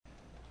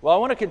Well, I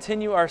want to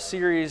continue our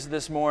series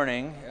this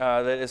morning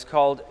that is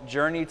called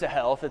Journey to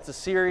Health. It's a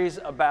series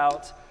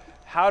about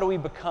how do we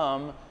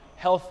become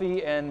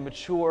healthy and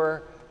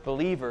mature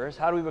believers?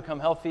 How do we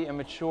become healthy and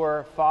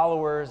mature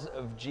followers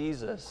of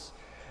Jesus?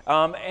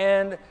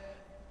 And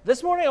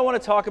this morning I want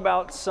to talk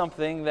about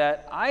something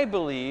that I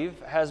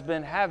believe has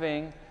been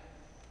having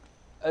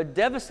a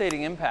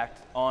devastating impact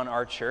on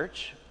our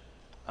church,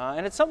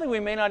 and it's something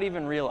we may not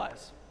even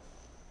realize.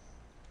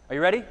 Are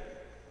you ready?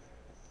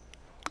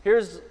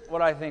 Here's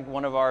what I think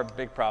one of our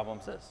big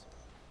problems is.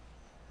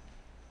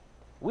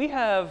 We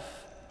have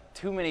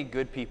too many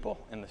good people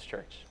in this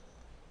church.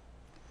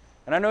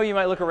 And I know you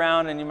might look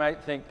around and you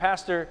might think,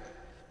 Pastor,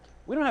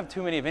 we don't have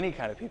too many of any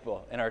kind of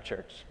people in our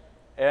church.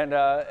 And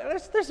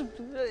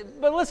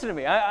but listen to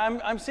me,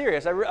 I'm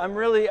serious.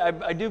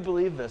 I do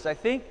believe this. I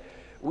think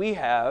we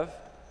have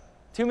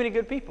too many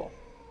good people.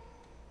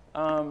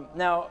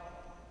 Now,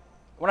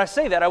 when I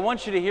say that, I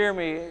want you to hear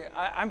me.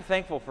 I'm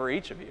thankful for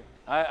each of you.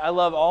 I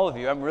love all of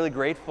you. I'm really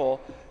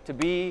grateful to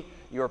be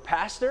your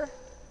pastor,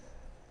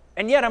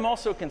 and yet I'm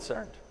also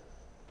concerned.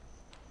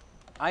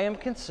 I am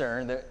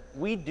concerned that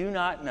we do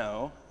not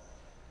know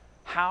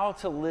how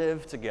to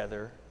live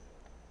together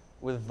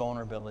with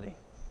vulnerability.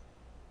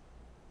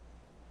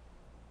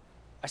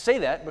 I say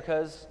that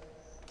because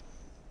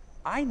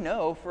I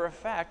know for a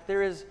fact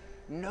there is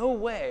no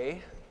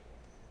way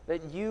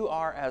that you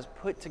are as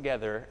put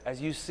together as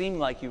you seem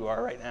like you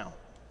are right now.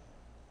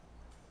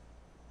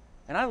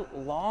 And I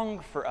long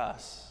for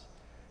us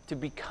to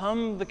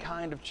become the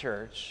kind of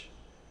church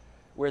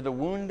where the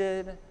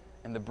wounded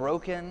and the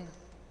broken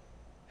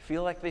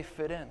feel like they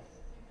fit in.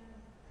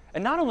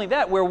 And not only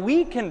that, where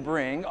we can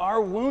bring our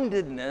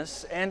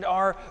woundedness and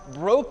our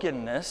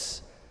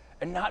brokenness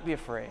and not be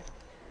afraid.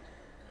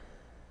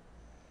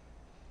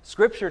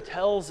 Scripture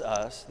tells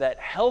us that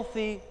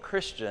healthy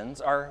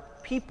Christians are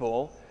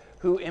people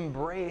who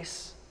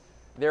embrace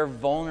their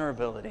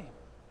vulnerability.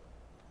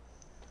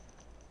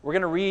 We're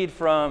going to read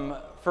from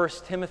 1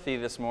 Timothy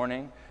this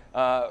morning,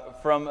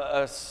 from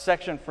a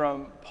section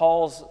from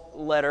Paul's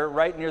letter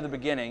right near the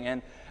beginning.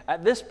 And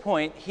at this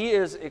point, he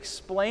is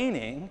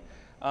explaining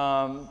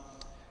the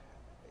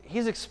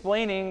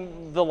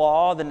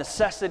law, the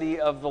necessity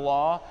of the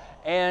law,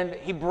 and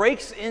he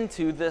breaks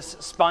into this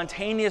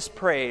spontaneous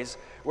praise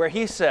where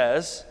he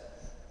says,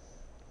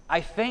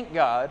 I thank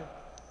God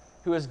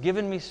who has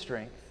given me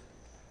strength,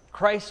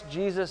 Christ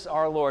Jesus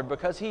our Lord,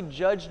 because he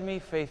judged me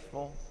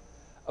faithful,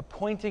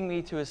 appointing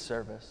me to his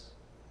service.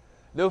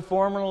 Though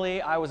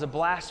formerly I was a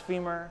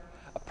blasphemer,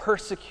 a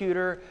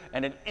persecutor,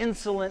 and an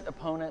insolent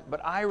opponent,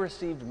 but I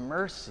received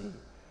mercy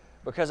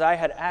because I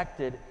had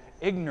acted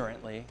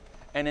ignorantly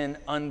and in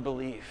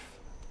unbelief.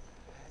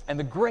 And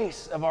the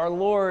grace of our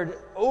Lord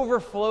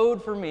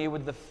overflowed for me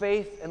with the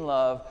faith and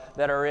love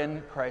that are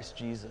in Christ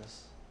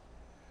Jesus.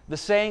 The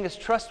saying is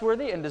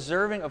trustworthy and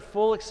deserving of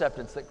full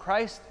acceptance that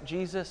Christ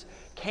Jesus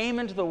came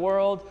into the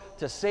world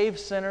to save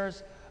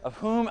sinners, of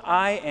whom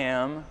I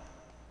am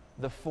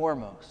the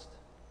foremost.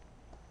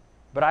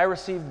 But I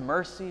received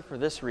mercy for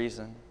this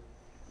reason,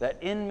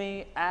 that in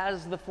me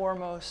as the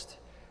foremost,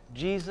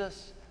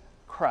 Jesus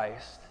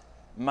Christ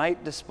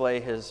might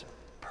display his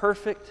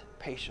perfect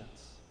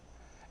patience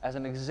as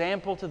an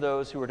example to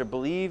those who are to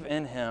believe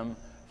in him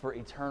for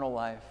eternal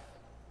life.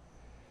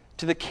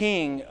 To the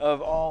King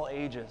of all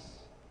ages,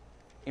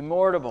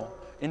 immortal,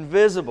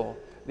 invisible,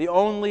 the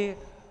only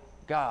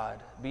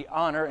God, be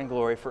honor and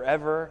glory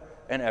forever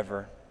and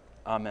ever.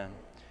 Amen.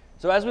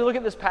 So as we look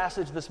at this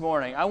passage this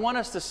morning, I want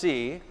us to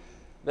see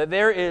that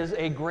there is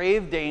a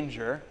grave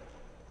danger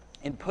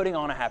in putting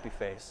on a happy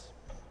face.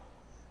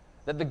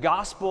 That the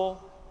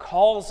gospel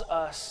calls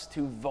us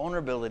to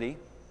vulnerability,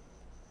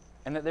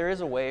 and that there is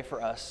a way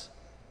for us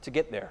to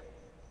get there.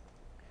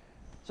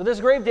 So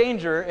there's grave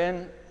danger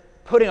in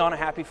putting on a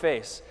happy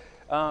face.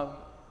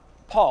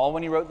 Paul,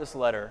 when he wrote this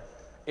letter,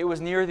 it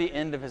was near the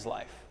end of his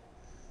life.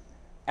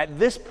 At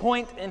this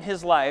point in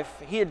his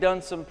life, he had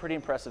done some pretty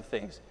impressive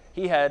things.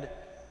 He had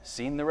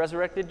seen the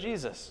resurrected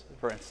Jesus,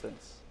 for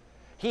instance.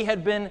 He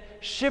had been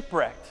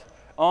shipwrecked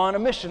on a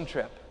mission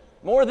trip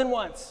more than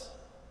once.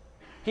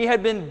 He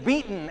had been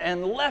beaten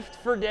and left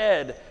for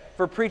dead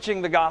for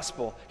preaching the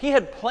gospel. He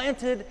had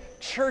planted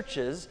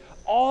churches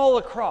all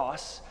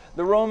across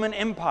the Roman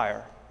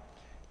Empire.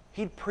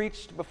 He'd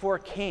preached before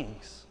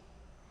kings.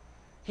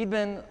 He'd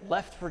been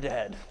left for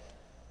dead.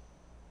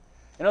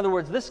 In other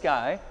words, this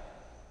guy,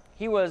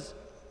 he was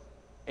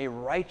a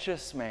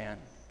righteous man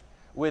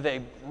with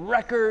a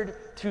record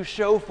to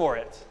show for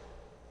it.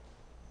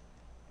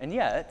 And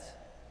yet,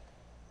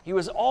 he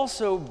was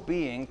also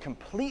being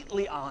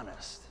completely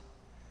honest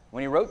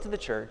when he wrote to the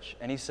church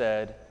and he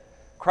said,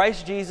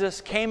 Christ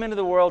Jesus came into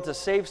the world to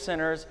save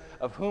sinners,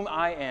 of whom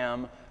I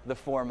am the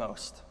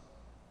foremost.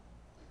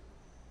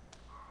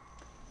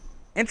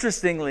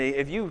 Interestingly,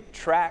 if you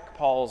track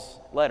Paul's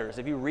letters,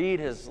 if you read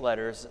his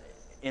letters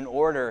in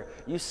order,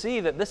 you see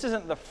that this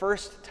isn't the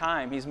first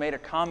time he's made a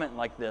comment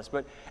like this,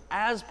 but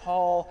as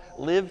Paul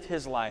lived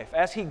his life,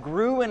 as he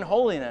grew in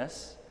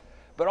holiness,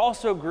 but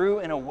also grew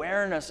in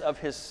awareness of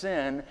his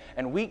sin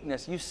and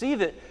weakness, you see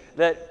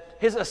that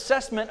his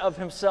assessment of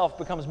himself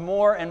becomes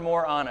more and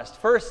more honest.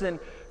 First, in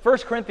 1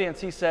 Corinthians,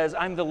 he says,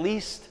 I'm the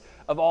least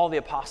of all the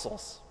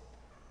apostles.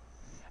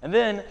 And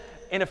then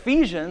in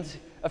Ephesians,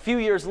 a few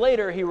years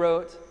later, he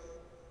wrote,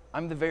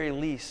 I'm the very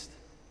least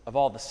of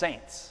all the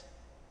saints.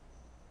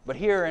 But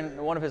here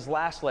in one of his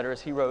last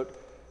letters, he wrote,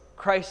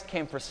 Christ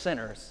came for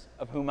sinners,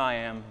 of whom I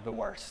am the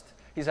worst.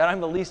 He said,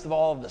 I'm the least of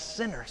all of the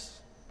sinners.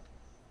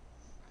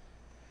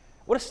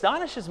 What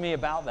astonishes me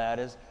about that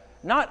is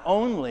not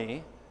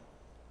only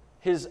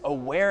his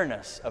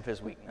awareness of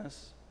his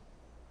weakness,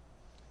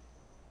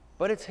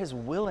 but it's his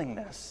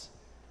willingness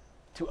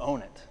to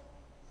own it.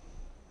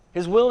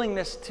 His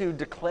willingness to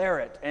declare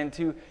it and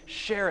to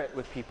share it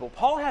with people.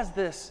 Paul has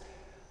this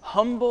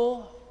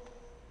humble,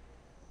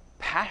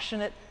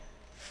 passionate,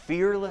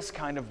 fearless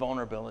kind of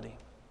vulnerability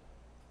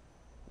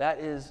that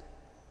is,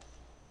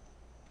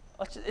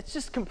 it's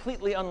just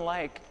completely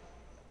unlike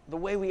the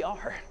way we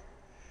are.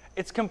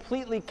 It's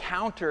completely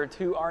counter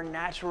to our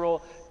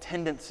natural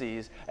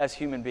tendencies as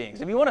human beings.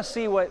 If you want to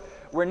see what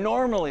we're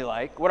normally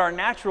like, what our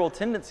natural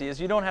tendency is,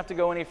 you don't have to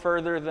go any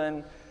further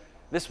than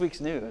this week's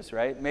news,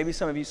 right? Maybe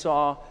some of you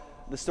saw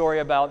the story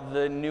about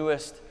the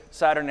newest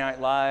Saturday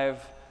Night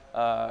Live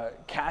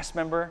cast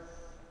member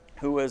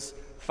who was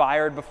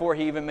fired before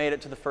he even made it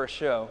to the first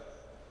show.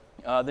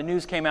 The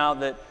news came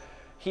out that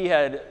he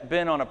had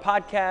been on a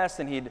podcast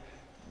and he'd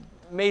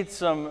made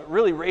some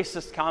really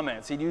racist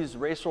comments. He'd used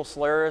racial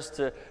slurs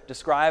to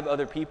describe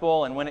other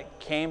people, and when it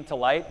came to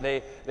light,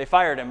 they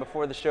fired him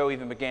before the show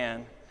even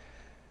began.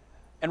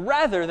 And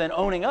rather than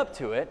owning up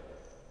to it,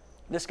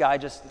 this guy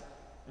just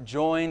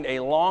joined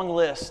a long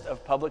list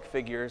of public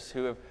figures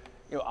who have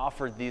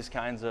offered these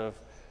kinds of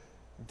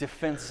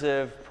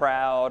defensive,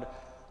 proud,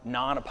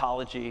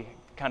 non-apology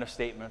kind of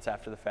statements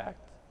after the fact.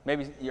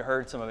 Maybe you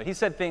heard some of it. He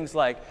said things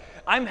like,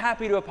 I'm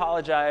happy to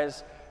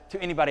apologize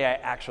to anybody I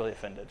actually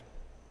offended,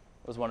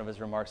 was one of his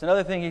remarks.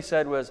 Another thing he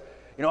said was,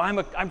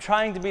 I'm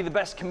trying to be the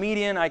best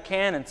comedian I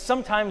can, and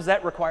sometimes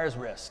that requires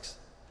risks.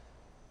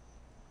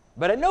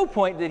 But at no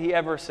point did he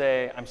ever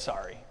say, I'm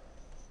sorry.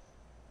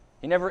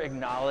 He never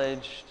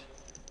acknowledged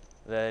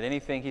that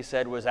anything he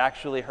said was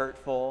actually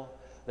hurtful,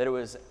 that it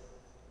was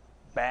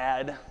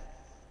bad.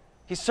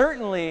 He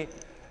certainly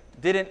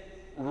didn't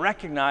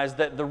recognize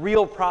that the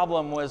real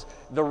problem was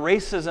the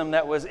racism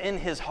that was in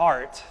his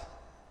heart.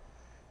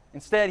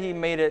 Instead, he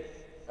made it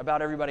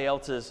about everybody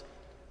else's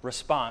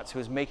response who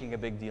was making a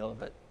big deal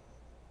of it.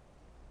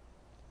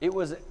 It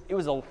was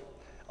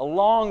a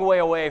long way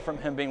away from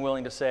him being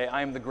willing to say,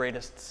 I am the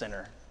greatest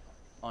sinner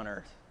on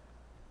earth.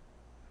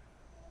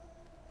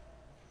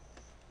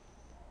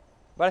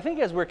 But I think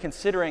as we're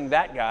considering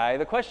that guy,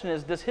 the question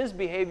is, does his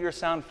behavior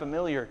sound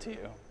familiar to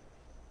you?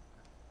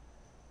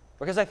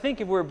 Because I think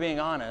if we're being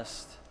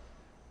honest,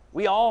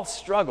 we all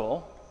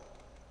struggle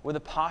with a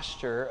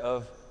posture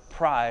of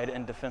pride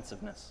and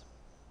defensiveness.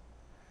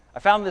 I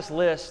found this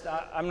list.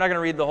 I'm not going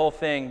to read the whole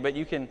thing, but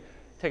you can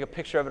take a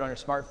picture of it on your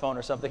smartphone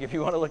or something if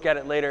you want to look at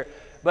it later.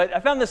 But I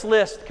found this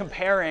list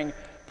comparing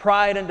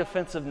pride and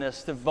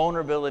defensiveness to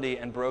vulnerability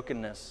and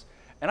brokenness.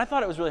 And I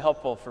thought it was really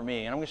helpful for me,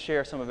 and I'm going to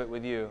share some of it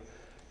with you.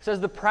 It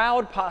says, the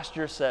proud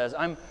posture says,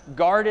 I'm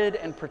guarded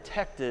and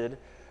protected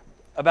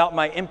about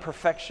my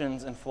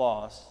imperfections and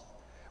flaws.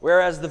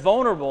 Whereas the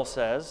vulnerable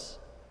says,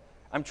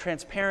 I'm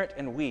transparent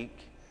and weak,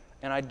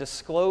 and I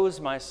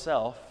disclose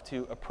myself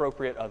to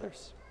appropriate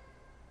others.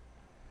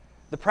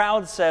 The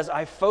proud says,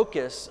 I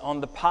focus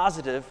on the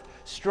positive,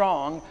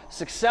 strong,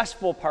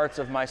 successful parts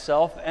of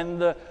myself,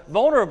 and the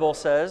vulnerable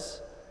says,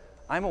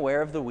 I'm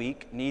aware of the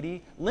weak,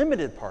 needy,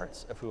 limited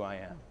parts of who I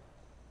am,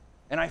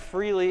 and I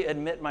freely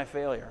admit my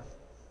failure.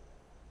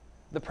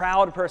 The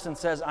proud person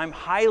says, I'm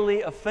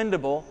highly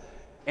offendable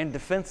and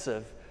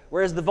defensive,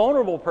 whereas the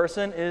vulnerable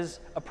person is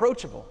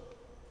approachable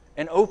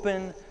and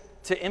open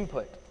to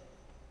input.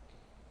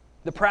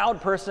 The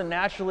proud person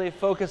naturally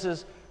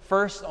focuses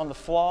first on the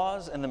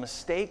flaws and the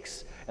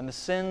mistakes and the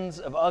sins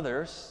of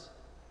others,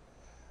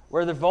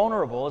 where the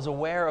vulnerable is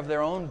aware of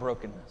their own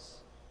brokenness.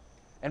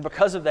 And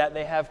because of that,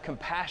 they have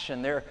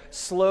compassion. They're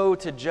slow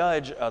to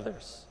judge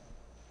others.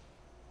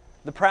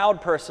 The proud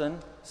person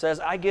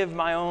says, I give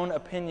my own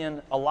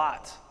opinion a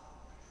lot,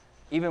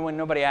 even when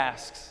nobody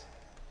asks.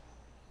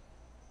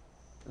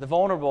 The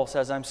vulnerable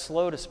says, I'm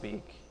slow to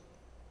speak.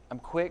 I'm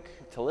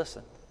quick to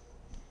listen.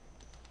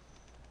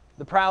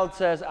 The proud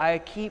says, I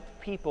keep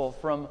people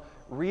from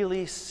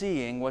really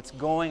seeing what's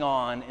going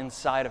on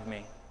inside of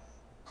me.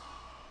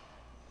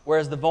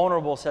 Whereas the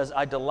vulnerable says,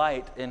 I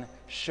delight in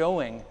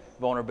showing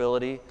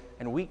vulnerability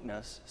and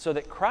weakness so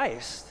that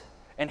Christ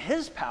and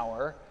His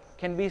power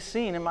can be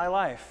seen in my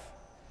life.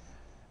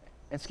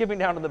 And skipping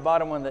down to the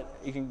bottom one that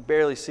you can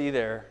barely see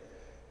there,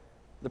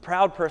 the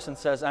proud person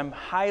says, I'm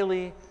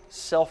highly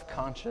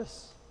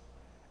self-conscious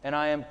and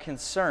I am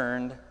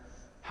concerned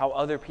how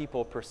other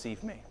people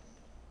perceive me.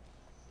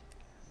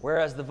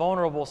 Whereas the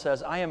vulnerable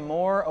says, I am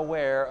more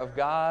aware of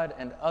God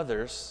and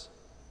others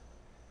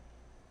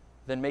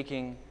than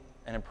making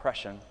an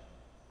impression.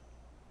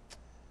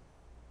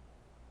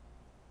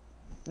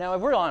 Now,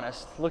 if we're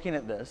honest, looking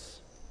at this,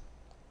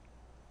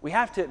 we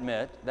have to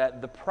admit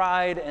that the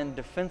pride and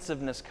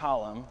defensiveness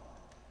column,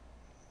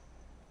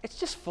 it's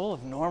just full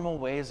of normal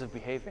ways of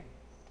behaving.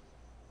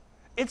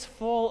 It's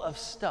full of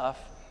stuff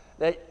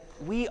that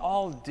we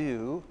all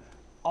do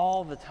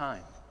all the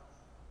time.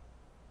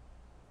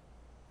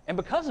 And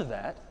because of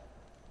that,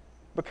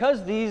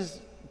 because these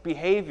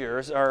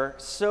behaviors are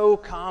so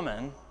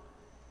common,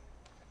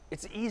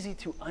 it's easy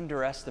to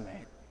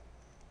underestimate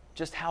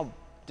just how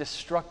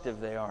destructive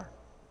they are.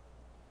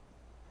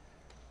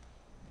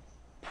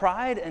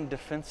 Pride and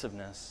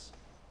defensiveness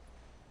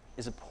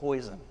is a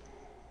poison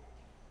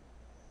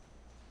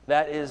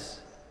that is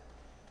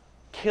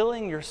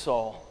killing your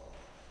soul.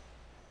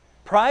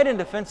 Pride and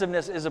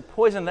defensiveness is a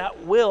poison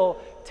that will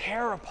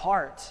tear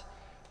apart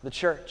the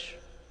church.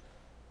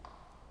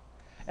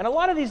 And a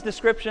lot of these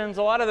descriptions,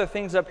 a lot of the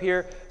things up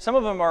here, some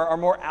of them are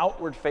more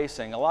outward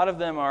facing. A lot of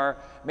them are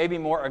maybe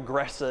more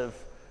aggressive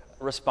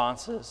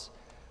responses.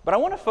 But I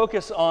want to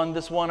focus on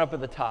this one up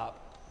at the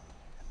top.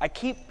 I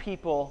keep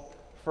people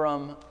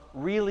from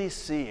really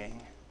seeing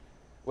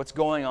what's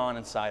going on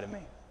inside of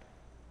me.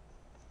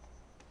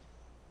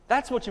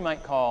 That's what you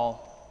might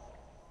call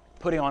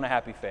putting on a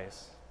happy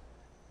face.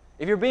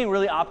 If you're being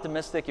really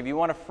optimistic, if you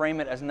want to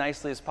frame it as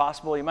nicely as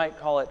possible, you might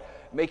call it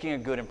making a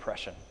good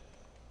impression.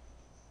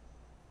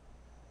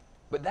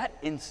 But that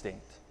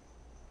instinct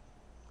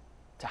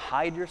to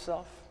hide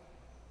yourself,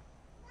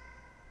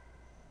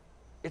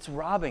 it's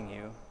robbing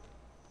you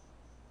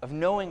of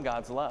knowing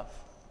God's love.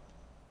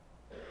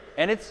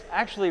 And it's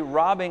actually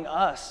robbing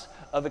us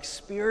of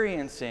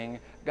experiencing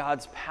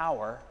God's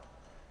power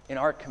in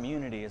our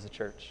community as a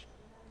church.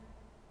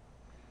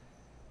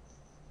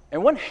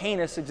 And one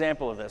heinous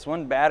example of this,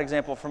 one bad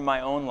example from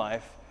my own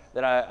life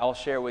that I'll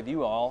share with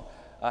you all,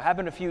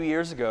 happened a few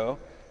years ago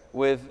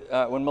with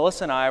when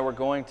Melissa and I were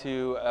going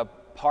to a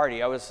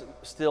party. I was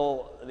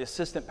still the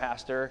assistant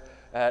pastor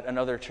at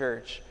another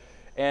church.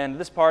 And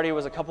this party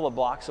was a couple of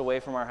blocks away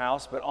from our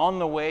house, but on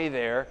the way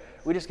there,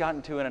 we just got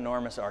into an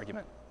enormous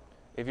argument.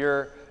 If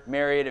you're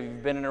married, if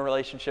you've been in a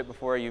relationship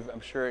before, you've, I'm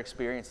sure,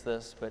 experienced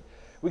this. But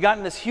we got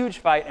in this huge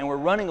fight, and we're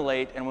running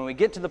late. And when we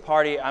get to the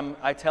party,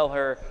 I tell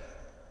her,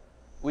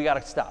 we got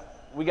to stop.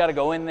 We got to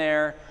go in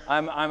there.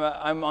 I'm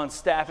on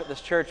staff at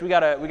this church. We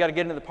got to get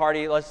into the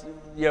party. Let's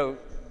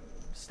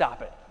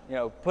stop it.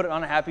 Put it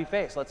on a happy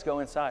face. Let's go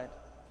inside.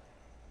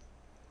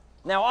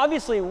 Now,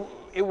 obviously,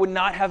 it would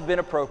not have been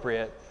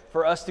appropriate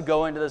for us to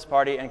go into this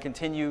party and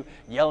continue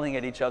yelling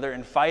at each other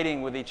and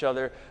fighting with each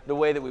other the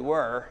way that we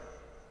were.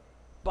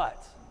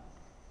 But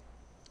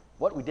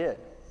what we did,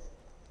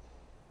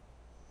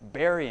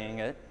 burying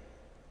it,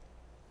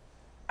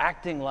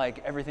 acting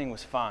like everything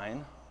was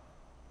fine,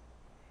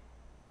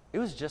 it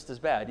was just as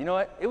bad. You know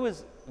what? It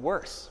was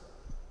worse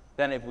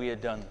than if we'd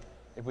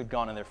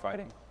gone in there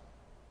fighting.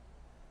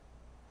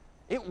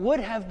 It would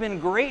have been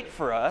great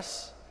for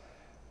us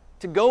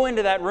to go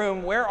into that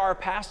room where our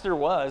pastor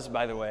was,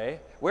 by the way,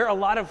 where a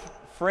lot of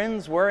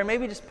friends were, and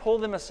maybe just pull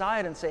them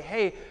aside and say,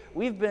 hey,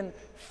 we've been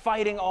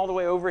fighting all the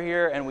way over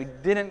here, and we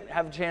didn't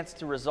have a chance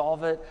to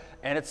resolve it,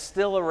 and it's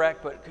still a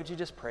wreck, but could you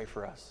just pray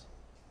for us?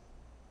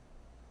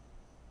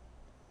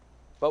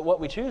 But what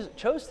we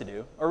chose to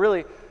do, or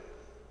really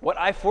what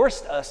I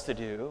forced us to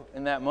do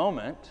in that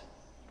moment,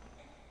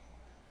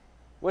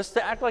 was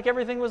to act like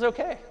everything was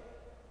okay.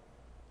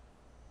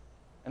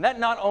 And that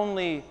not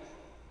only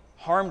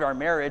harmed our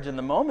marriage in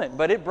the moment,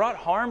 but it brought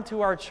harm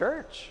to our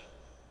church.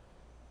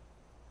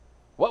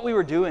 What we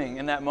were doing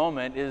in that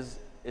moment is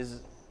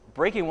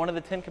breaking one of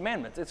the 10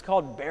 commandments. It's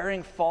called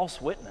bearing false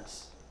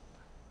witness.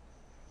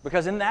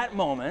 Because in that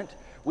moment,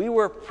 we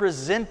were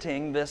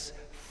presenting this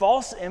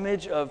false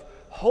image of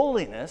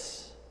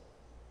holiness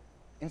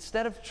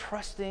instead of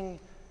trusting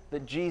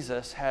that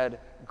Jesus had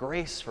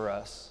grace for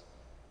us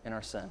in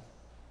our sin.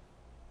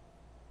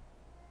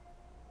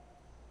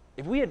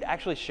 If we had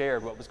actually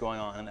shared what was going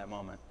on in that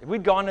moment, if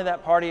we'd gone to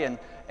that party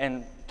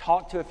and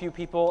talked to a few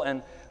people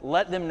and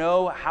let them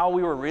know how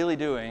we were really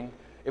doing,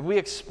 if we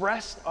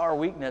expressed our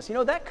weakness,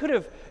 that could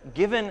have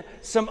given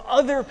some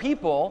other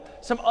people,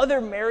 some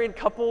other married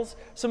couples,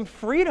 some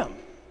freedom.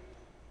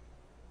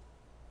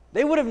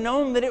 They would have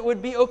known that it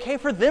would be okay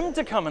for them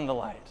to come in the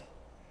light,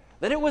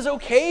 that it was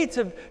okay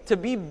to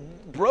be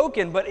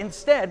broken, but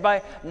instead,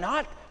 by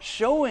not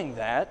showing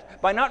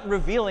that, by not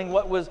revealing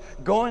what was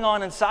going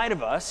on inside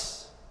of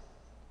us,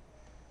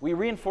 we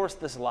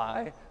reinforced this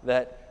lie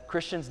that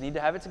Christians need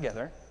to have it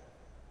together,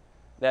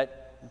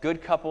 that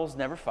good couples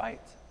never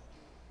fight,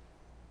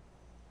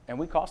 and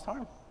we caused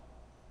harm.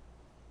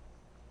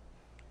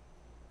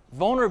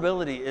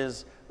 Vulnerability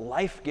is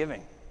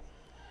life-giving,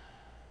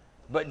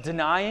 but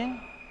denying,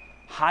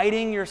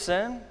 hiding your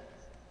sin,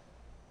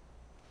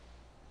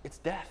 it's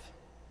death.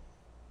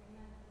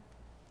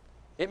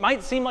 It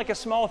might seem like a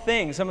small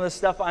thing, some of the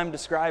stuff I'm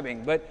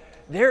describing, but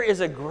there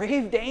is a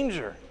grave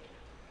danger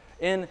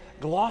in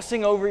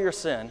glossing over your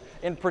sin,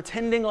 in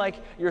pretending like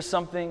you're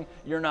something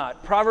you're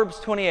not. Proverbs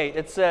 28,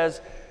 it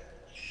says,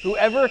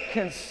 whoever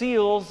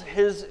conceals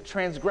his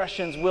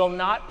transgressions will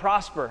not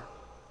prosper,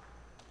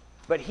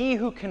 but he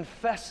who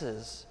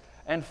confesses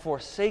and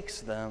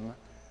forsakes them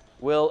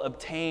will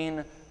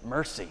obtain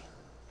mercy.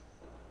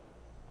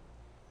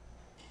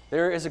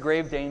 There is a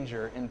grave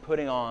danger in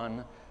putting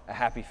on a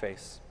happy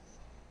face.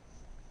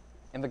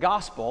 And the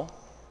gospel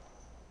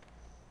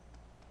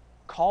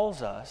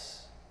calls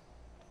us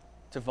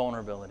to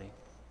vulnerability.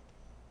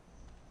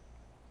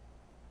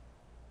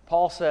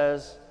 Paul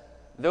says,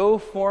 though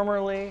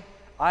formerly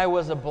I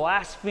was a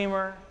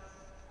blasphemer,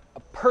 a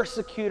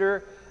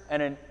persecutor,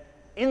 and an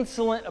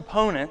insolent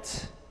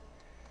opponent,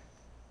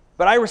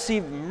 but I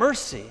received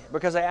mercy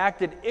because I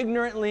acted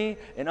ignorantly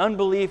in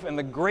unbelief, and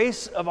the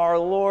grace of our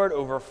Lord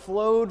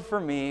overflowed for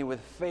me with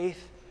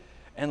faith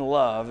and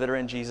love that are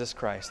in Jesus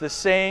Christ. This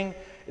saying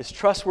is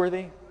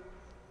trustworthy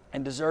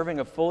and deserving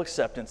of full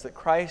acceptance, that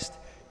Christ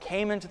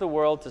came into the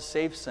world to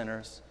save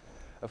sinners,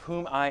 of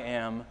whom I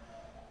am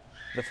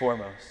the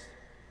foremost.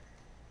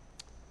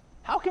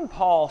 How can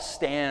Paul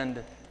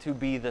stand to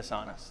be this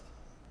honest?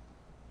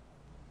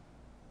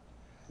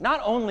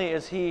 Not only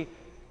is he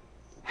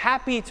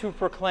happy to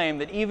proclaim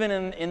that even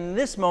in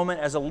this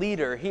moment as a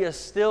leader, he is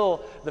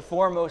still the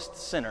foremost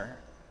sinner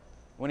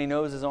when he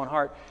knows his own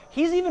heart,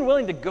 he's even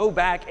willing to go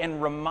back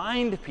and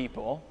remind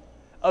people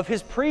of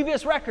his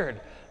previous record,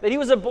 that he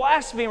was a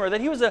blasphemer, that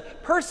he was a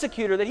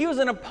persecutor, that he was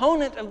an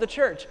opponent of the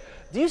church.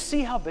 Do you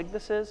see how big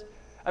this is?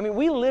 I mean,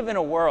 we live in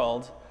a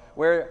world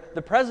where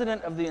the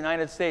President of the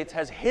United States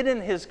has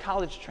hidden his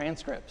college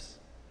transcripts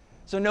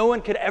so no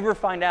one could ever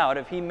find out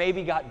if he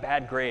maybe got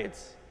bad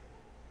grades.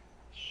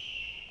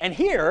 And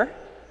here,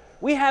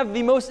 we have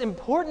the most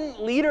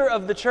important leader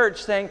of the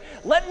church saying,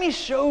 let me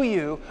show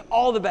you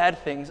all the bad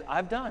things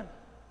I've done.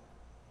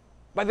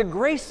 By the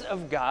grace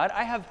of God,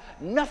 I have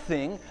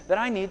nothing that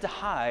I need to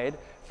hide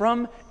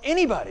from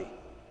anybody.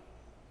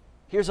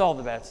 Here's all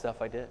the bad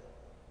stuff I did.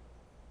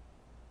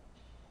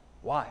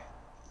 Why?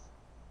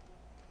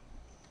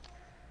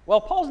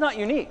 Well, Paul's not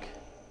unique.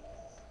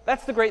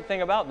 That's the great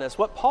thing about this.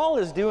 What Paul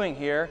is doing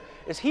here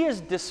is he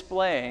is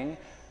displaying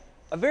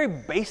a very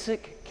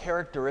basic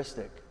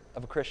characteristic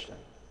of a Christian.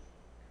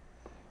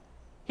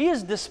 He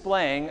is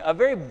displaying a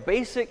very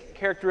basic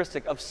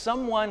characteristic of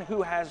someone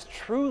who has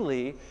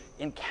truly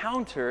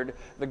encountered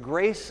the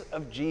grace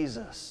of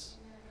Jesus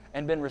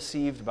and been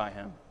received by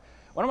him.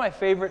 One of my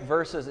favorite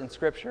verses in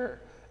Scripture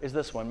is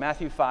this one,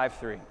 Matthew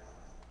 5:3.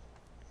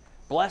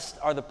 Blessed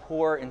are the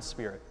poor in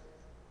spirit,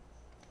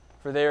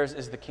 for theirs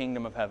is the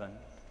kingdom of heaven.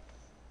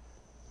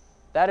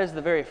 That is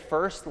the very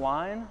first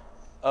line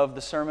of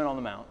the Sermon on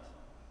the Mount,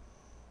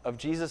 of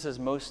Jesus'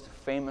 most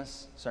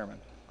famous sermon.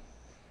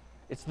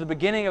 It's the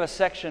beginning of a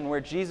section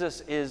where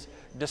Jesus is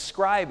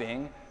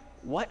describing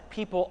what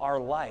people are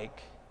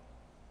like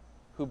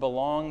who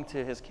belong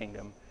to his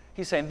kingdom.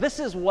 He's saying, this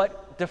is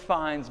what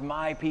defines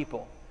my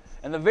people.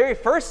 And the very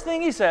first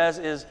thing he says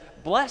is,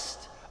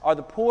 blessed are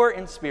the poor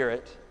in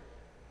spirit,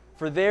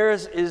 for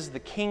theirs is the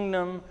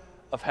kingdom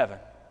of heaven.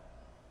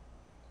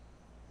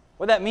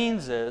 What that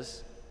means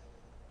is,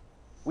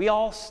 we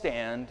all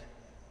stand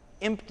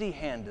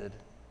empty-handed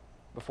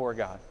before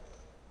God.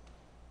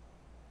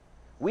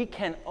 We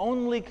can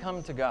only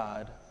come to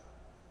God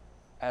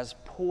as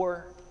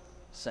poor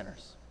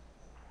sinners.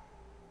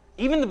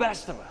 Even the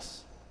best of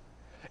us,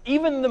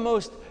 even the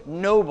most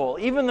noble,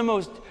 even the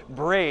most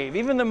brave,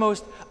 even the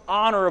most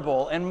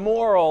honorable and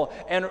moral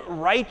and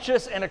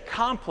righteous and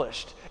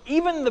accomplished,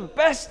 even the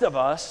best of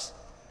us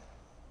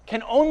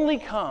can only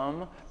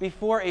come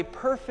before a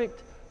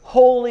perfect,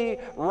 holy,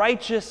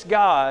 righteous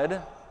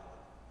God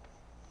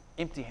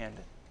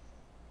empty-handed.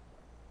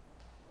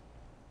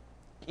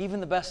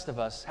 Even the best of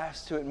us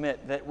has to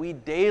admit that we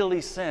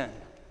daily sin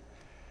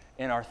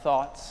in our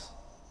thoughts,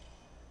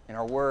 in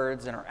our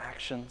words, in our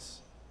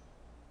actions.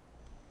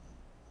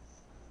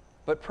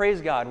 But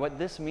praise God, what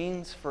this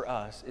means for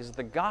us is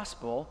the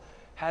gospel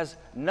has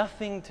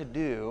nothing to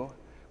do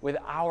with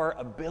our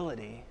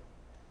ability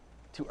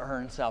to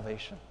earn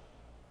salvation.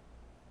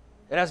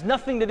 It has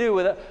nothing to do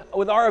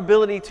with our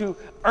ability to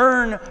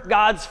earn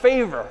God's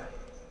favor.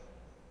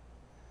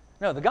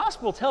 No, the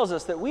gospel tells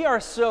us that we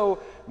are so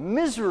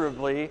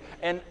miserably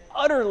and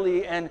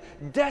utterly and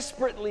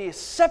desperately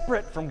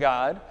separate from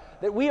God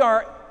that we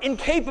are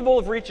incapable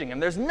of reaching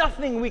Him. There's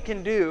nothing we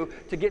can do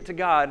to get to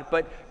God,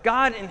 but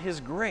God in His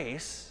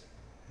grace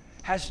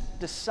has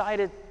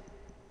decided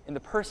in the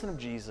person of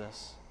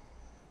Jesus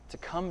to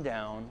come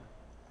down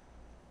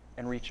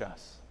and reach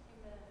us.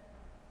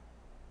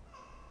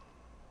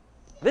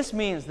 This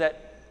means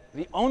that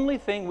the only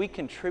thing we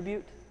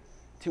contribute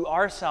to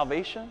our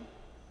salvation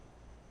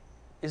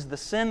is the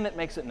sin that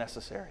makes it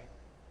necessary.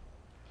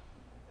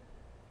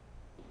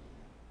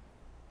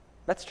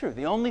 That's true.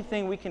 The only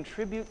thing we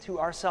contribute to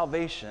our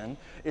salvation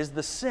is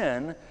the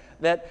sin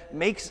that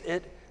makes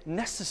it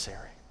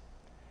necessary.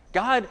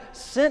 God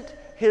sent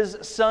His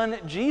Son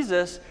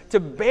Jesus to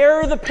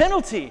bear the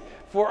penalty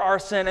for our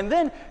sin, and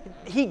then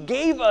He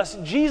gave us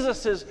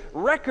Jesus'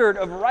 record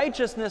of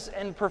righteousness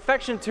and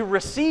perfection to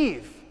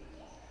receive.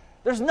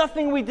 There's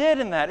nothing we did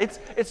in that.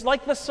 It's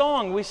like the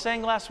song we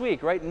sang last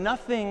week, right?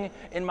 Nothing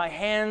in my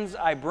hands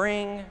I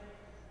bring,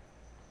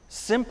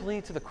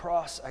 Simply to the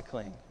cross I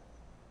cling.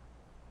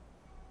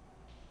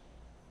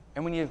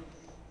 And when you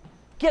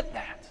get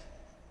that,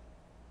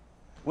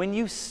 when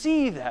you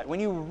see that,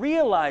 when you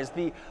realize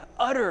the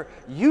utter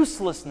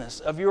uselessness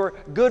of your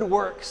good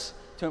works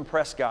to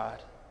impress God,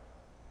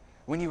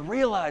 when you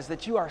realize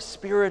that you are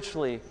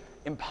spiritually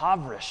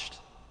impoverished,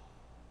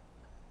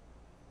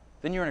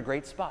 then you're in a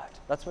great spot.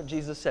 That's what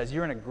Jesus says.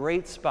 You're in a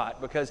great spot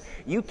because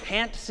you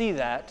can't see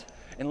that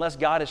unless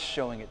God is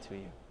showing it to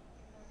you.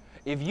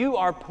 If you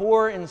are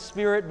poor in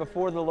spirit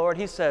before the Lord,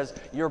 He says,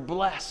 you're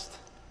blessed.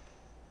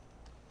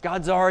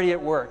 God's already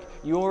at work.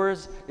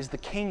 Yours is the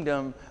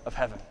kingdom of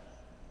heaven.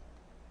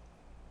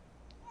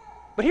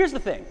 But here's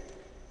the thing,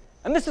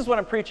 and this is what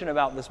I'm preaching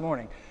about this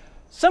morning.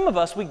 Some of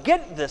us, we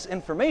get this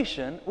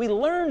information, we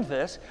learn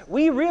this,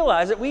 we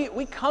realize that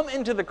we come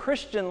into the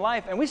Christian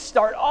life and we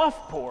start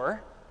off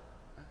poor,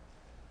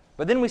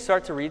 but then we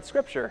start to read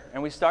Scripture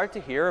and we start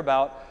to hear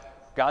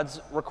about God's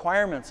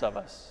requirements of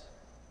us.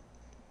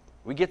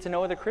 We get to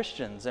know other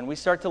Christians and we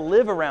start to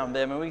live around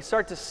them and we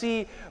start to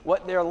see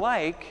what they're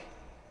like.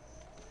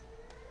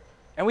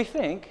 And we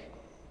think,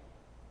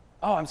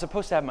 oh, I'm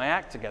supposed to have my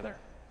act together.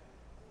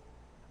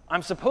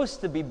 I'm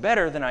supposed to be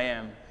better than I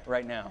am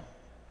right now.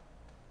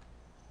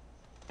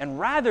 And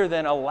rather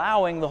than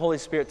allowing the Holy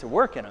Spirit to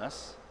work in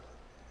us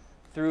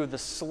through the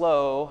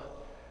slow,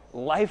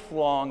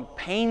 lifelong,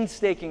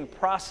 painstaking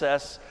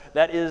process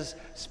that is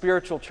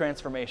spiritual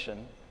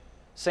transformation,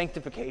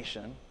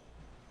 sanctification,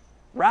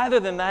 rather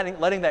than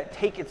letting that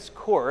take its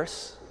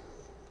course,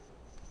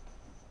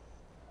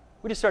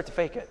 we just start to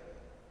fake it.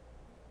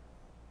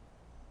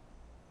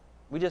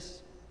 We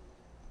just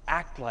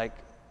act like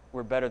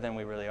we're better than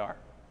we really are.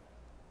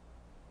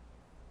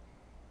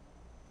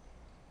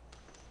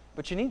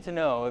 But you need to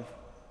know,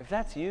 if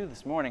that's you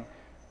this morning,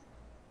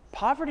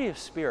 poverty of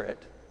spirit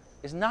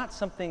is not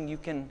something you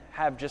can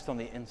have just on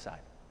the inside.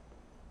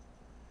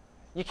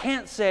 You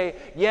can't say,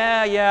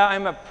 yeah,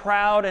 I'm a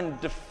proud and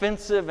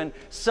defensive and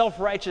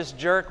self-righteous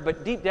jerk,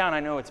 but deep down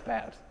I know it's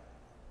bad.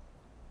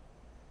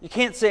 You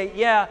can't say,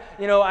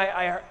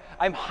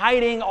 I'm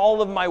hiding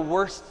all of my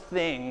worst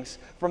things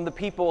from the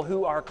people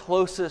who are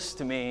closest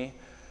to me,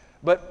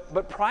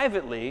 but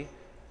privately,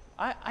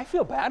 I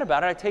feel bad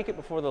about it. I take it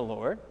before the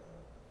Lord.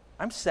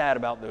 I'm sad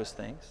about those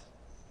things.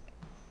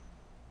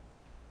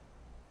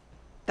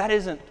 That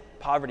isn't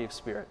poverty of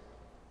spirit.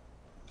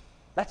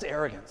 That's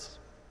arrogance.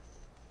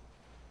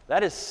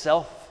 That is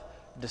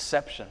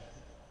self-deception.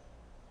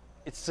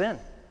 It's sin.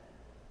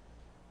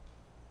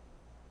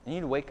 You need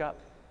to wake up.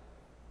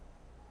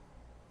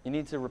 You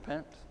need to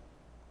repent.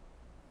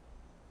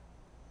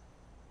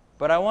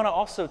 But I want to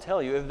also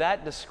tell you, if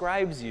that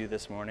describes you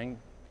this morning,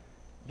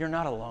 you're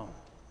not alone.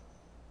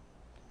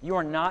 You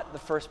are not the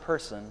first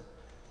person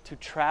to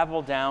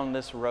travel down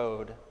this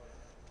road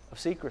of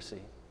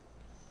secrecy.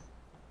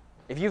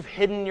 If you've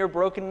hidden your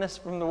brokenness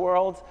from the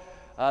world,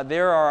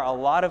 there are a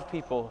lot of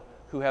people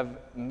who have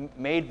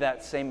made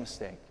that same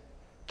mistake.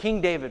 King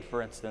David,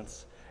 for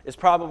instance, is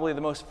probably the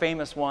most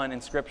famous one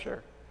in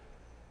Scripture.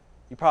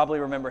 You probably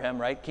remember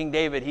him, right? King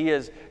David, he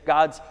is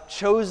God's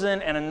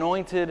chosen and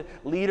anointed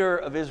leader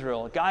of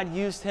Israel. God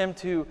used him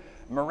to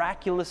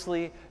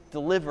miraculously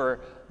deliver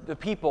the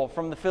people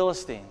from the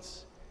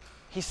Philistines.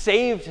 He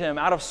saved him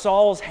out of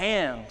Saul's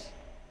hand.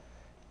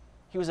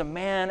 He was a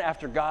man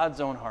after God's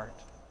own heart.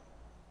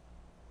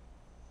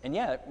 And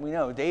yet, we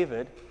know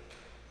David,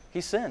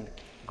 he sinned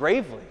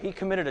gravely. He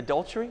committed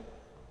adultery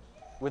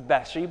with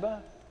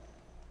Bathsheba.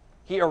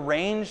 He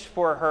arranged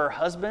for her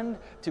husband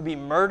to be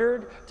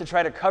murdered to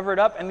try to cover it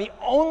up. And the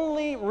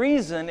only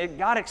reason it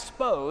got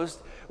exposed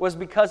was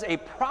because a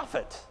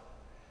prophet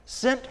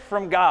sent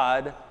from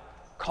God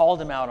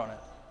called him out on it.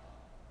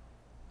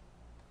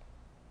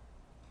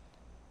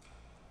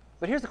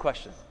 But here's the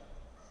question.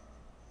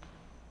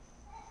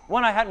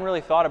 One I hadn't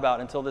really thought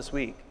about until this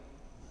week.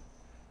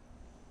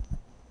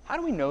 How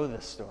do we know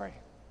this story?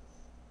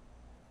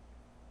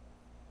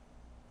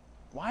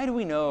 Why do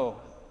we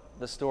know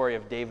the story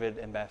of David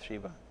and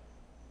Bathsheba?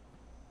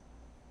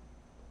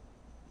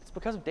 It's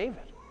because of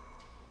David,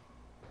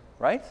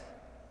 right?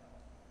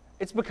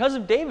 It's because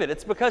of David.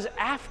 It's because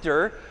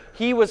after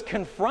he was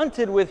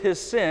confronted with his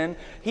sin,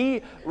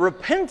 he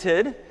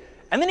repented,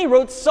 and then he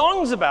wrote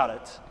songs about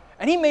it.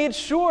 And he made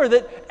sure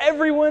that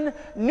everyone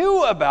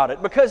knew about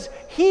it because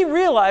he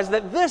realized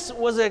that this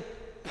was a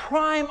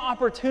prime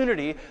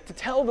opportunity to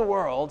tell the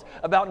world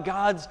about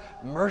God's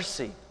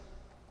mercy.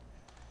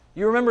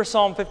 You remember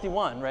Psalm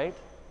 51, right?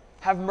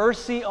 Have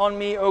mercy on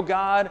me, O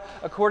God,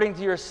 according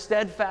to your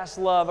steadfast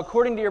love.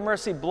 According to your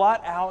mercy,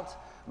 blot out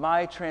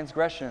my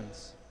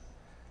transgressions.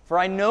 For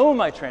I know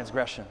my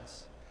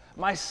transgressions.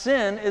 My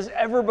sin is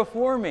ever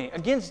before me.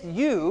 Against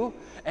you,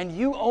 and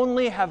you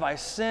only have I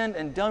sinned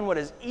and done what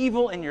is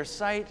evil in your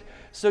sight,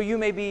 so you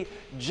may be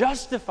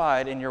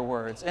justified in your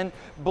words and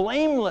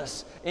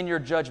blameless in your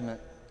judgment.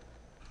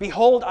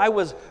 Behold, I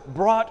was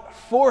brought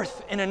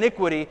forth in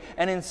iniquity,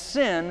 and in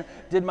sin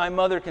did my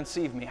mother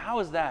conceive me. How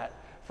is that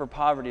for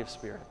poverty of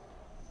spirit?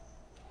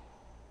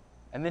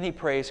 And then he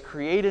prays,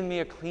 create in me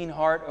a clean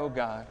heart, O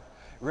God.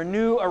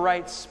 Renew a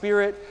right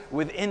spirit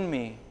within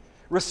me.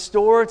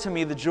 Restore to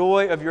me the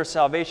joy of your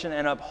salvation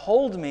and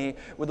uphold me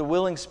with a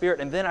willing spirit,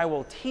 and then I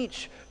will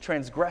teach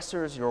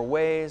transgressors your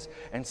ways,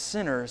 and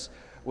sinners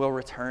will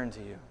return to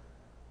you.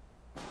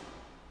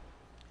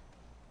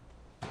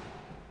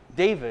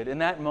 David, in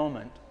that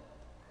moment,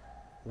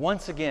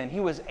 once again, he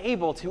was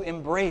able to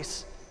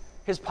embrace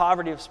his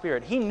poverty of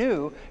spirit. He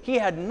knew he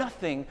had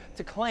nothing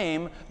to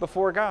claim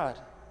before God.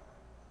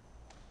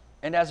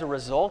 And as a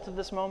result of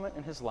this moment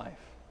in his life,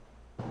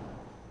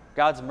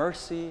 God's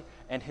mercy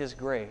and his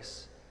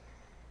grace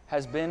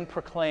has been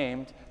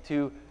proclaimed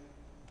to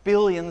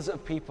billions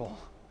of people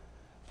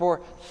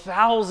for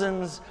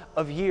thousands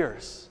of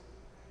years.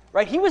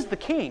 Right? He was the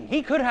king.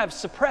 He could have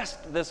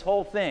suppressed this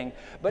whole thing.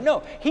 But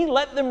no, he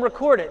let them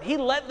record it. He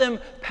let them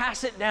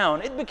pass it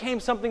down. It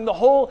became something the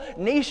whole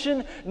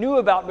nation knew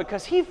about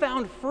because he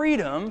found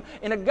freedom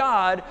in a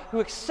God who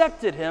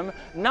accepted him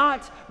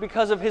not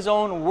because of his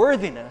own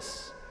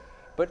worthiness,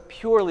 but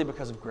purely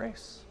because of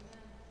grace.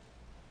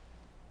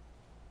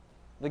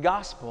 The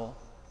gospel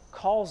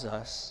calls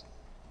us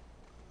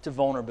to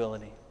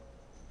vulnerability.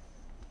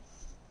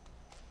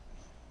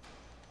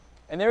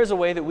 And there is a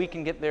way that we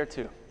can get there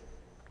too.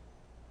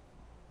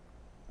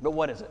 But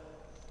what is it?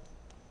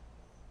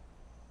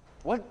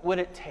 What would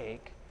it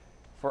take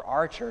for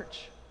our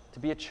church to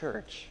be a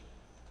church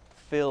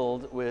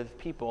filled with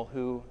people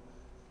who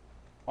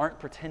aren't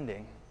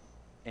pretending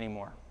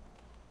anymore?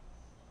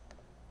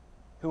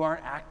 Who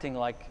aren't acting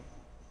like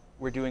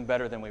we're doing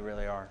better than we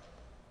really are?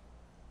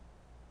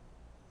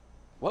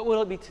 What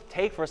will it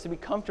take for us to be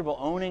comfortable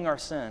owning our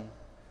sin,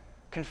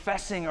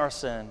 confessing our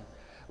sin,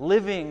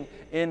 living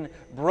in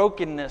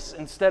brokenness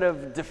instead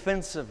of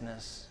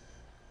defensiveness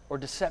or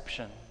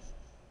deception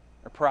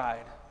or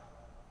pride?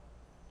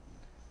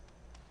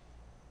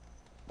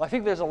 Well, I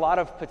think there's a lot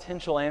of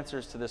potential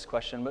answers to this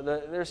question, but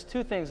there's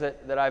two things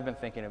that I've been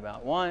thinking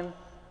about. One,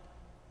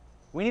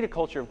 we need a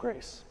culture of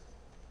grace.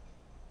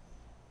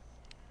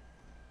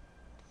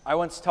 I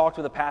once talked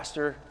with a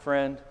pastor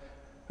friend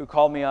who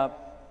called me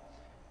up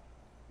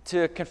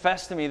to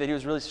confess to me that he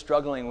was really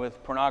struggling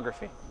with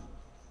pornography.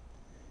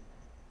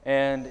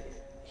 And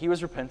he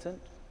was repentant.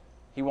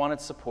 He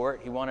wanted support.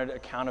 He wanted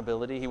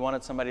accountability. He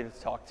wanted somebody to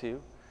talk to.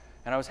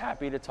 And I was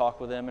happy to talk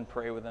with him and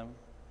pray with him.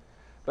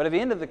 But at the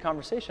end of the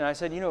conversation, I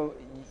said,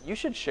 you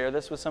should share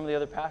this with some of the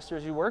other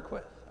pastors you work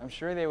with. I'm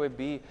sure they would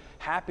be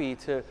happy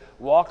to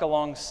walk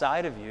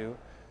alongside of you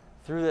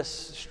through this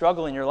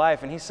struggle in your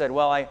life. And he said,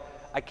 well, I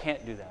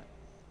can't do that.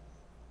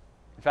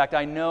 In fact,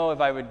 I know if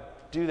I would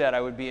do that,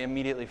 I would be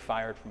immediately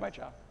fired from my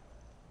job.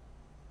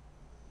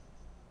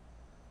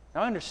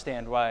 Now, I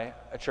understand why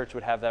a church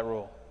would have that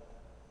rule.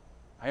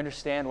 I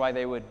understand why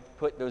they would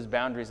put those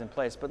boundaries in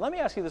place. But let me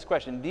ask you this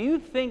question. Do you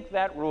think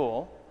that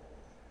rule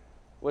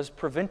was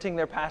preventing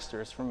their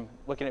pastors from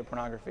looking at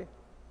pornography?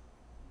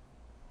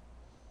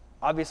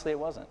 Obviously, it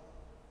wasn't.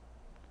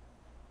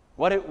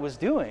 What it was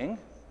doing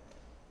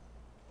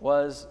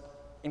was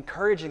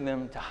encouraging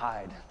them to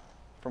hide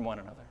from one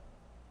another.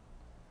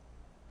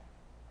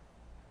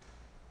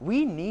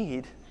 We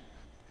need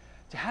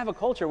to have a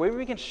culture where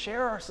we can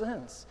share our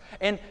sins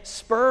and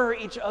spur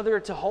each other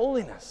to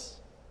holiness.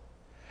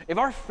 If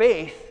our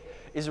faith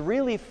is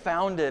really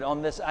founded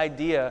on this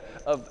idea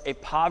of a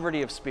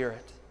poverty of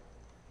spirit,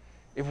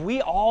 if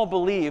we all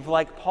believe,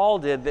 like Paul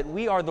did, that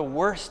we are the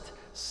worst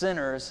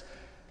sinners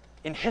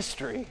in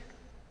history,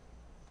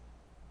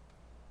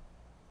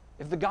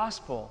 if the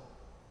gospel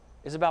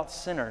is about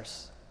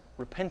sinners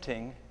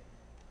repenting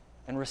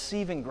and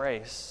receiving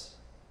grace,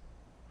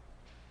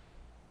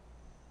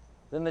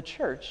 then the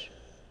church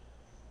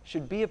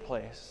should be a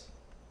place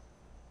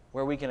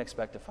where we can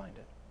expect to find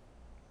it.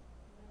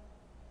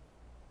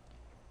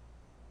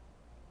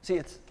 See,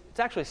 it's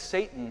actually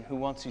Satan who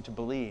wants you to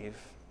believe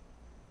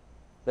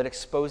that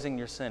exposing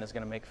your sin is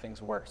going to make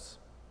things worse.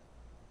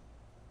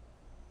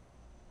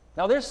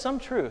 Now, there's some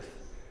truth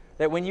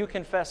that when you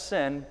confess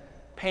sin,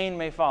 pain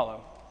may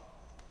follow.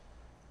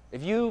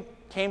 If you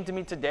came to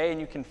me today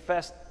and you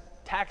confessed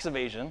tax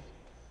evasion,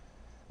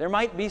 there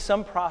might be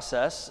some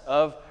process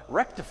of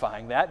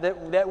rectifying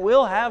that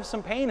will have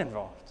some pain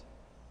involved.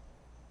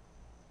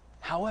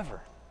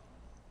 However,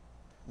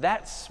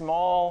 that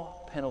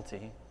small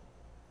penalty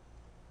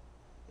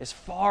is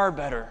far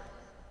better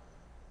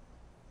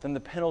than the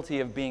penalty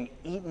of being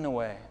eaten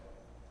away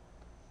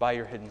by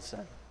your hidden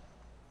sin.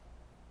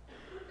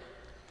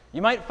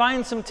 You might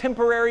find some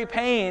temporary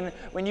pain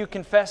when you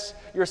confess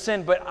your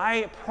sin, but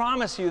I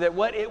promise you that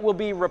what it will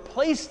be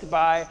replaced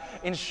by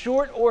in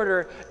short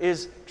order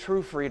is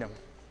true freedom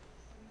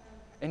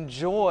and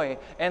joy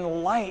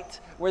and light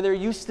where there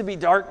used to be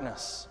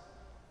darkness.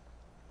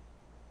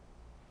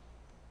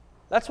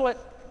 That's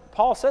what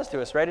Paul says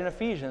to us, right, in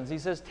Ephesians. He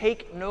says,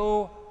 take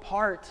no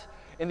part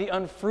in the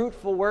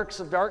unfruitful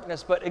works of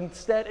darkness, but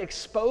instead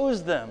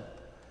expose them.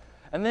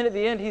 And then at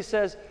the end he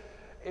says,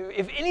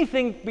 if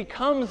anything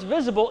becomes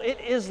visible, it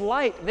is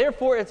light.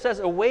 Therefore, it says,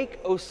 awake,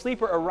 O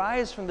sleeper,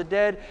 arise from the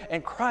dead,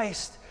 and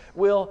Christ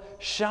will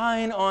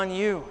shine on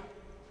you.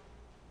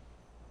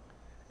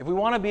 If we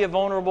want to be a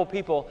vulnerable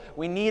people,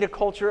 we need a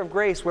culture of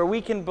grace where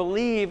we can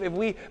believe if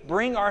we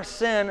bring our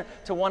sin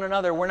to one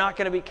another, we're not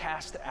going to be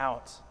cast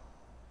out.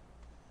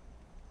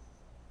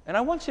 And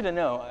I want you to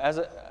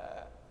know,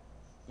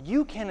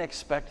 you can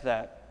expect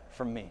that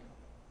from me.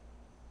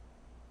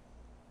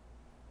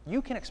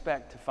 You can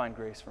expect to find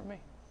grace from me.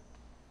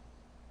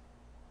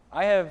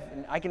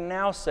 I can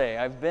now say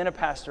I've been a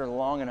pastor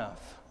long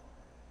enough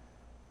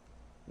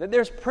that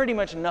there's pretty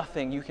much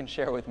nothing you can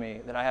share with me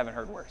that I haven't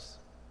heard worse.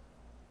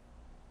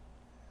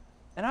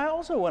 And I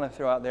also want to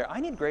throw out there, I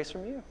need grace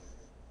from you.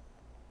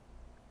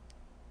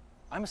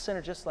 I'm a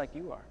sinner just like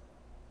you are.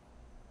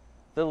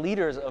 The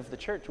leaders of the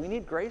church, we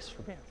need grace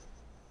from you.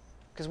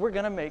 Because we're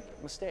going to make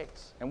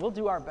mistakes. And we'll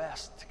do our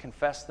best to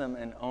confess them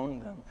and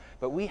own them.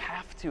 But we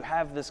have to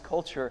have this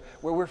culture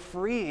where we're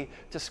free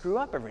to screw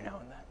up every now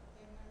and then.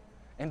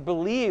 And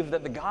believe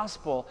that the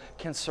gospel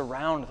can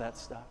surround that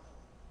stuff.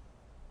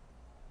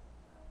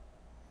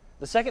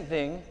 The second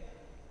thing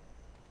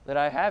that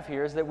I have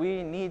here is that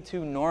we need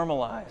to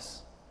normalize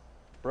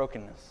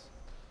brokenness.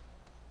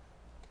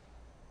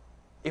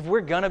 If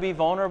we're going to be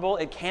vulnerable,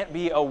 it can't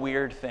be a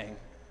weird thing.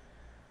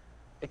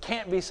 It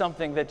can't be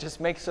something that just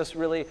makes us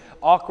really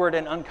awkward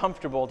and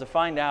uncomfortable to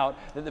find out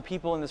that the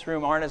people in this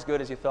room aren't as good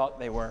as you thought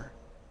they were.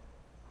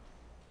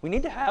 We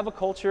need to have a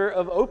culture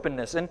of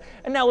openness. And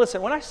now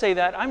listen, when I say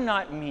that, I'm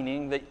not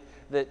meaning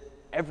that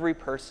every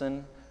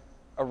person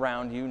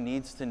around you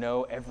needs to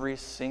know every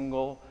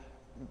single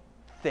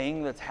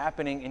thing that's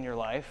happening in your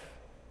life.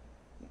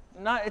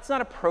 It's not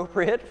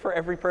appropriate for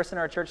every person in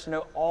our church to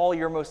know all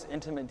your most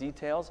intimate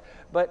details,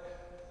 but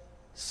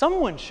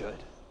someone should.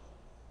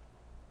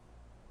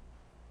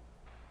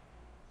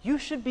 You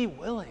should be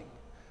willing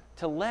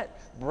to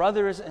let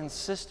brothers and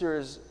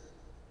sisters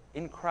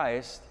in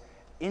Christ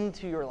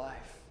into your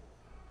life,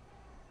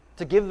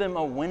 to give them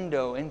a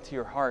window into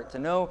your heart, to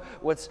know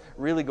what's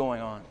really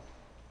going on.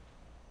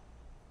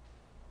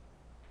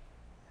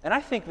 And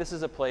I think this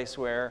is a place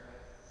where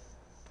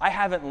I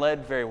haven't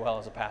led very well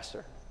as a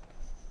pastor.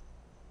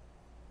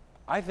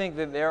 I think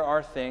that there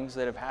are things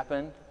that have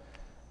happened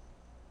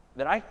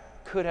that I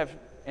could have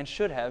and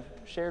should have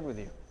shared with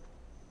you.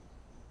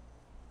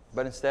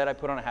 But instead, I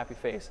put on a happy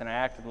face and I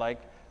acted like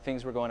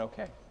things were going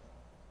okay.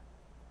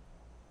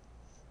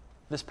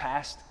 This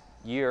past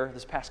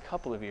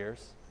couple of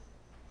years,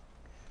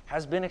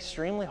 has been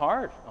extremely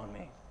hard on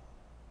me.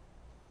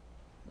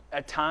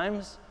 At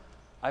times,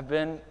 I've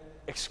been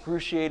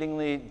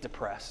excruciatingly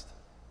depressed.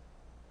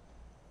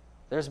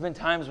 There's been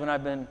times when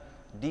I've been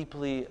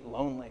deeply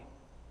lonely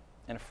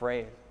and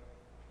afraid.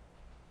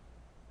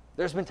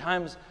 There's been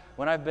times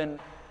when I've been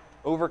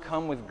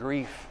overcome with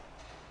grief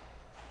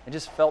and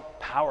just felt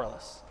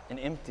powerless and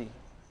empty.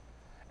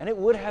 And it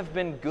would have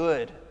been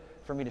good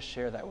for me to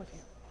share that with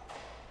you.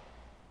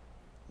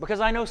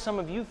 Because I know some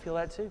of you feel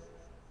that too.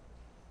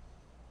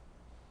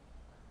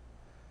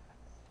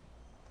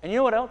 And you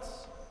know what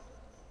else?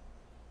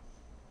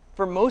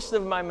 For most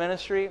of my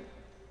ministry,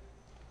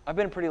 I've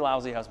been a pretty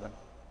lousy husband.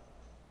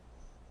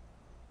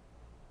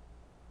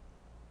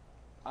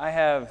 I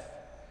have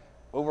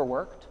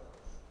overworked.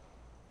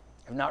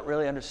 I've not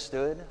really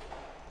understood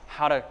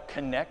how to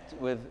connect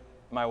with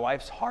my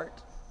wife's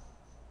heart.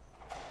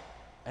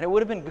 And it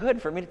would have been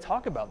good for me to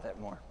talk about that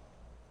more,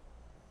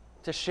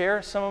 to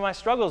share some of my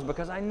struggles,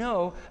 because I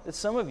know that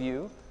some of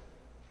you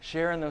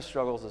share in those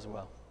struggles as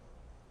well.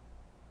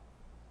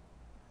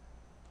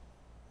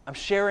 I'm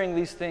sharing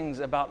these things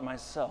about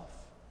myself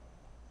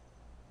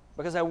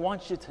because I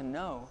want you to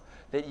know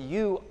that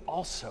you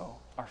also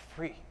are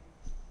free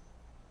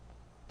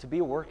to be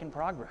a work in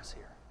progress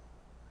here.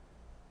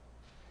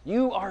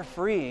 You are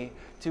free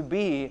to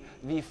be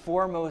the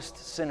foremost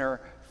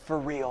sinner for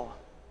real.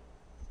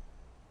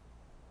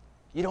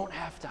 You don't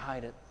have to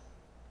hide it.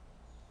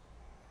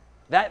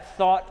 That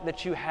thought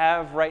that you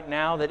have right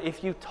now, that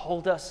if you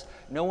told us,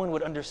 no one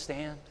would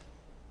understand,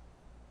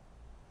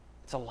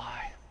 it's a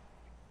lie.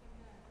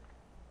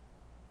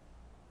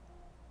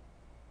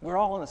 We're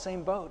all in the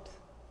same boat.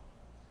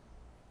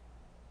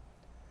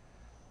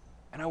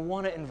 And I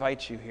want to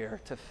invite you here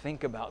to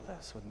think about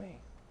this with me.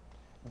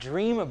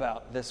 Dream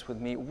about this with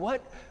me.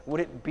 What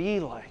would it be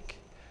like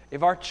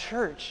if our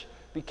church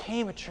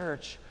became a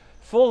church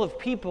full of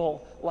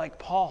people like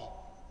Paul?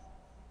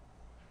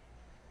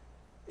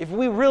 If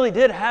we really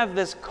did have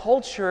this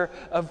culture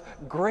of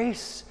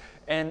grace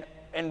and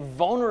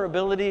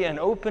vulnerability and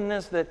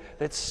openness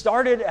that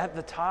started at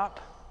the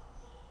top,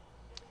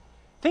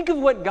 think of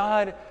what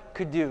God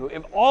could do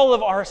if all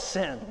of our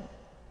sin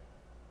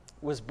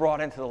was brought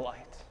into the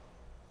light.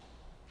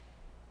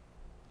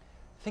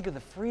 Think of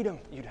the freedom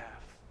you'd have.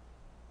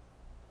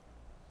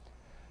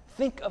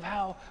 Think of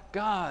how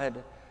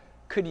God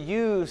could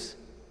use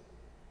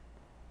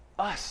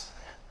us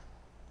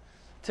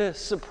to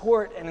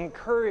support and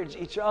encourage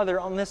each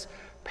other on this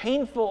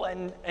painful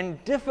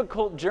and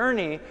difficult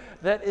journey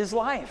that is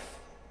life.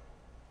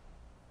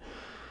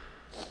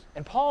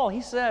 And Paul,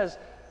 he says,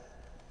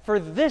 For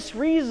this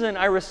reason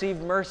I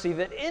received mercy,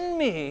 that in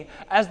me,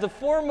 as the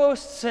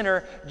foremost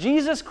sinner,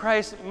 Jesus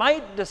Christ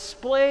might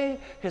display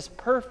his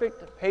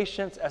perfect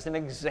patience as an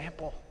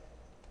example.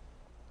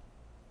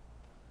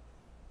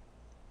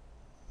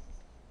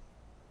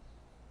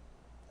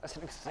 As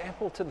an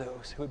example to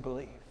those who would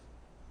believe.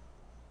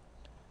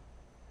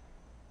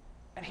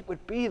 And it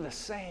would be the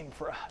same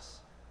for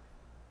us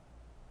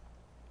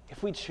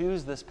if we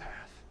choose this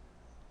path.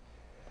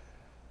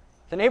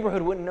 The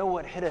neighborhood wouldn't know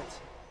what hit it.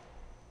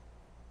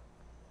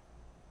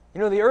 You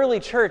know, the early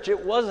church,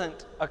 it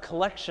wasn't a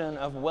collection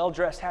of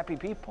well-dressed, happy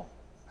people.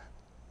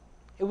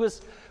 It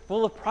was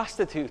full of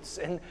prostitutes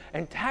and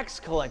tax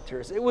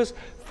collectors. It was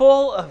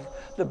full of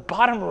the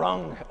bottom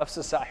rung of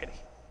society.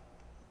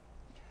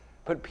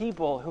 But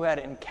people who had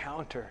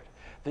encountered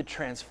the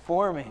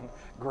transforming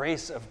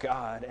grace of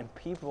God, and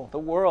people, the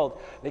world,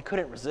 they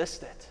couldn't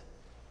resist it.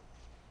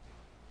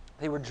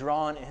 They were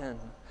drawn in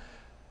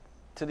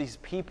to these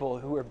people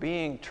who were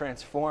being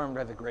transformed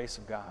by the grace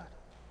of God.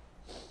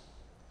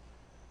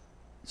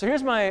 So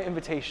here's my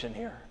invitation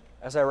here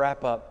as I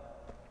wrap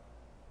up.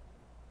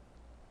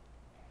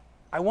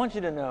 I want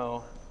you to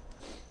know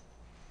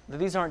that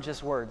these aren't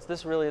just words.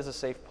 This really is a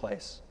safe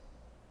place.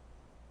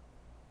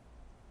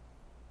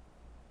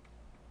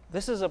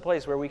 This is a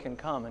place where we can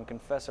come and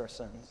confess our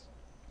sins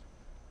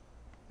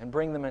and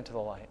bring them into the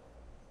light.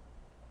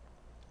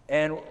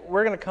 And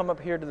we're going to come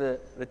up here to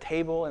the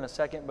table in a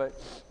second, but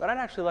I'd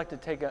actually like to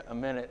take a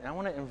minute, and I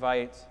want to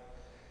invite,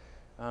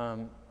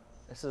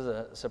 this is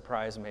a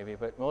surprise maybe,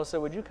 but Melissa,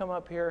 would you come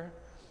up here?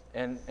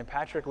 And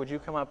Patrick, would you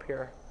come up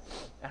here?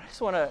 And I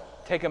just want to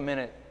take a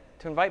minute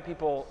to invite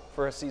people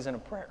for a season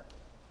of prayer.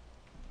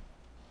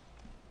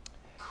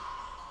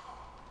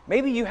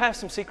 Maybe you have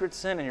some secret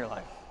sin in your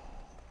life.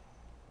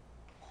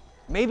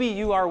 Maybe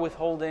you are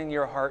withholding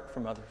your heart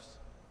from others.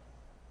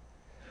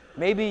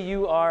 Maybe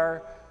you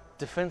are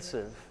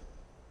defensive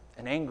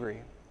and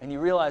angry, and you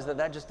realize that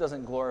that just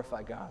doesn't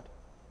glorify God.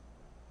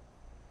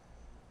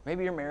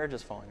 Maybe your marriage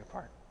is falling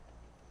apart.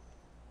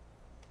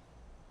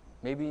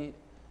 Maybe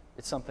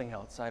it's something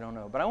else, I don't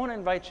know. But I want to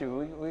invite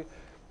you.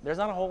 There's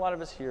not a whole lot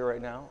of us here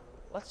right now.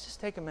 Let's just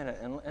take a minute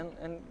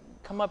and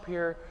come up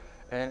here,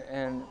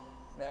 and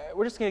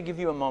we're just going to give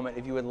you a moment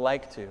if you would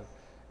like to,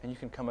 and you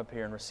can come up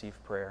here and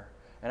receive prayer.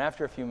 And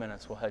after a few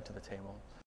minutes, we'll head to the table.